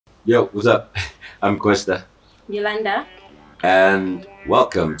Yo, what's up? I'm Kwesta, Yolanda. and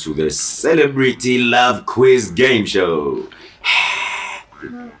welcome to the Celebrity Love Quiz Game Show.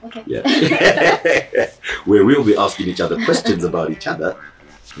 Oh, okay. Yeah. Where we'll be asking each other questions about each other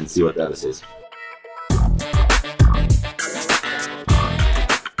and see what the other says.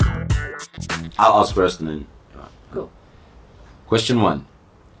 I'll ask first and then. Cool. Question one.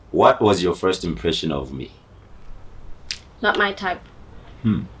 What was your first impression of me? Not my type.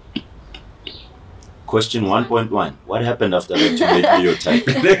 Question 1.1. What happened after that to make me your type?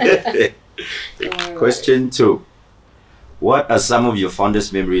 Question 2. What are some of your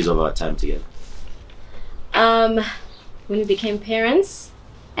fondest memories of our time together? When we became parents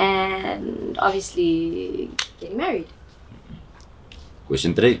and obviously getting married.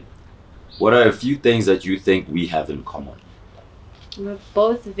 Question 3. What are a few things that you think we have in common? We're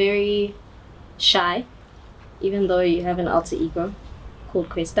both very shy, even though you have an alter ego called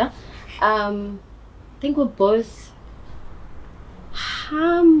Kwesta. I think we're both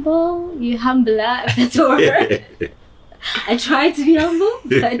humble. You humbler, if that's a word. I try to be humble,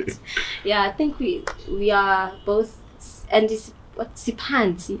 but yeah, I think we are both. And this what's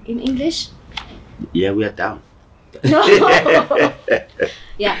sipansi in English? Yeah, we are down. No.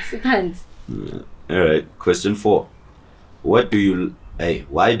 Yeah, sipansi. All right. Question 4. Why do you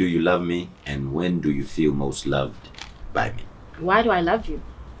love me, and when do you feel most loved by me? Why do I love you?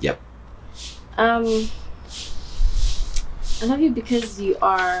 Yep. I love you because you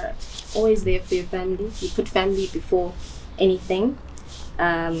are always there for your family. You put family before anything.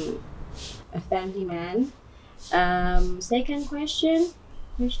 A family man. Second question.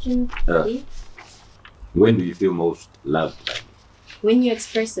 Question 3. When do you feel most loved by me? When you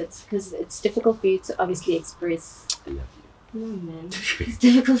express it, because it's difficult for you to obviously express. I love you. No, man. It's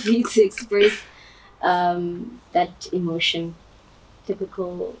difficult for you to express that emotion.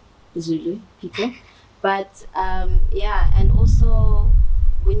 Typical Zulu people. But yeah, and also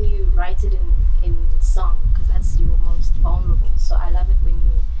when you write it in song, because that's your most vulnerable. So I love it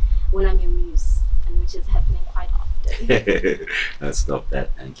when I'm your muse, and which is happening quite often. I'll stop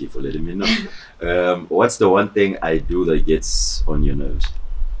that. Thank you for letting me know. What's the one thing I do that gets on your nerves?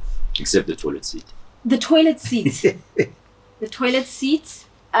 Except the toilet seat. The toilet seat. The toilet seat.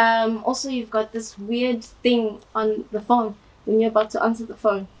 Also, you've got this weird thing on the phone when you're about to answer the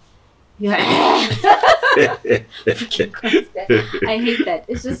phone. You're like, freaking constant. I hate that.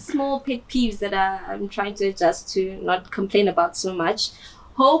 It's just small pet peeves that I'm trying to adjust to, not complain about so much,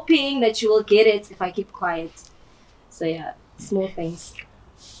 hoping that you will get it if I keep quiet. So yeah, small things.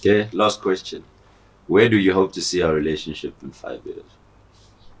 Okay, last question. Where do you hope to see our relationship in 5 years?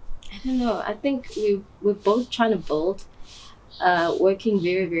 I don't know. I think we're both trying to build, working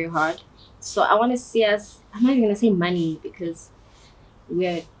very, very hard. So I want to see us, I'm not even going to say money because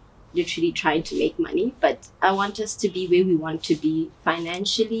we're literally trying to make money, but I want us to be where we want to be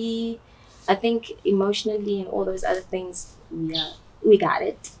financially. I think emotionally and all those other things, we got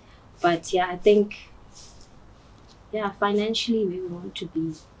it. But yeah, I think, yeah, financially where we want to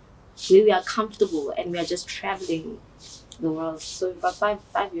be, where we are comfortable and we are just traveling the world. So we've got five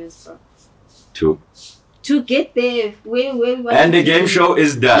years, bro. 2. To get there, where we want And to the be. game show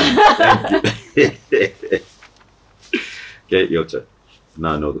is done. Thank you. Okay, your turn.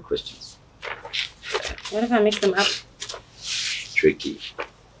 Now I know the questions. What if I mix them up? Tricky.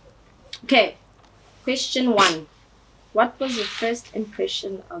 Okay, question 1. What was your first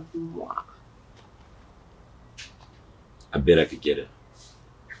impression of moi? I bet I could get it.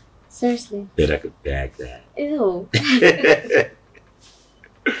 Seriously? Bet I could bag that. Ew.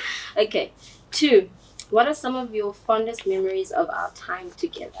 Okay. 2. What are some of your fondest memories of our time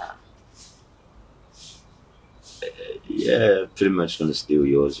together? Yeah, pretty much gonna steal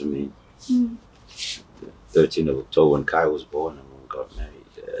yours from me. 13th of October when Kai was born and when we got married.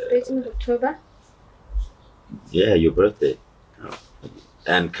 13th of October? Yeah, your birthday.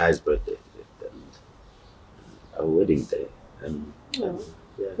 And Kai's birthday. And our wedding day. And Oh.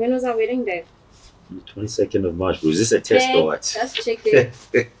 yeah, When was our wedding day? the 22nd of March. Was this a test or what? Just checking.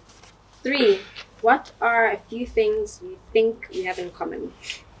 3. What are a few things you think we have in common?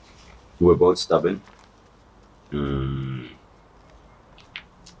 We're both stubborn.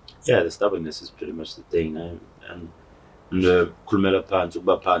 Yeah, the stubbornness is pretty much the thing. And the kulmela pants,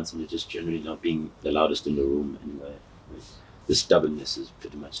 uba pants, and just generally not being the loudest in the room anyway. The stubbornness is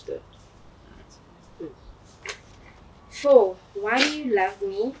pretty much there. 4. Why do you love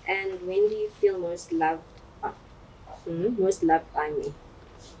me, and when do you feel most loved? Most loved by me?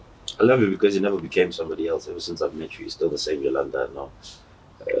 I love you because you never became somebody else. Ever since I've met you, you're still the same Yolanda now.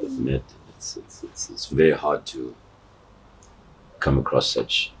 I've met. It's very hard to come across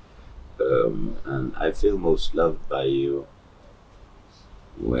such And I feel most loved by you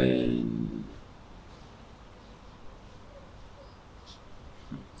when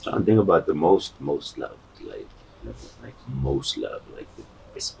I think about the most loved, like most loved, like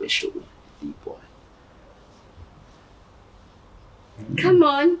the special one, the deep one. Come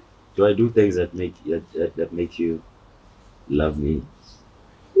on. Do I do things that make you love me?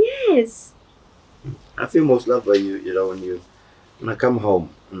 Yes. I feel most loved by you. You know, when I come home,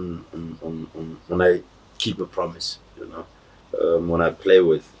 when I keep a promise. You know, when I play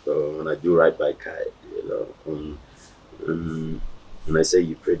with, when I do ride by kite. You know, when I say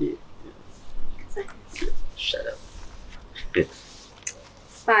you're pretty. Shut up.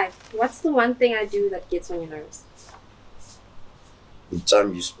 5. What's the one thing I do that gets on your nerves? The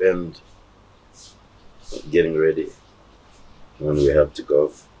time you spend getting ready when we have to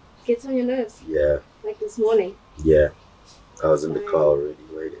go. Gets on your nerves. Yeah. Like this morning. Yeah. I was in the car already,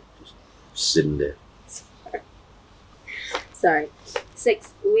 waiting, just sitting there. Sorry.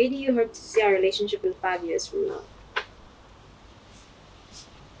 6. Where do you hope to see our relationship in 5 years from now?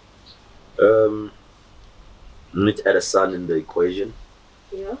 Need to add a son in the equation.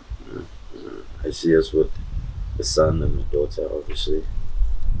 Yeah. I see us with the son and the daughter, obviously.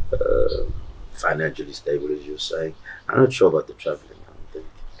 Financially stable, as you're saying. I'm not sure about the traveling. I don't think.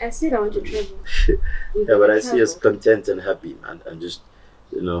 I said I want to travel. Yeah, but I see us content and happy, man, and just,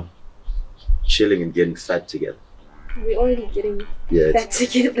 you know, chilling and getting fat together. We're already getting Yeah, fat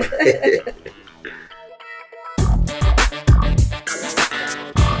together.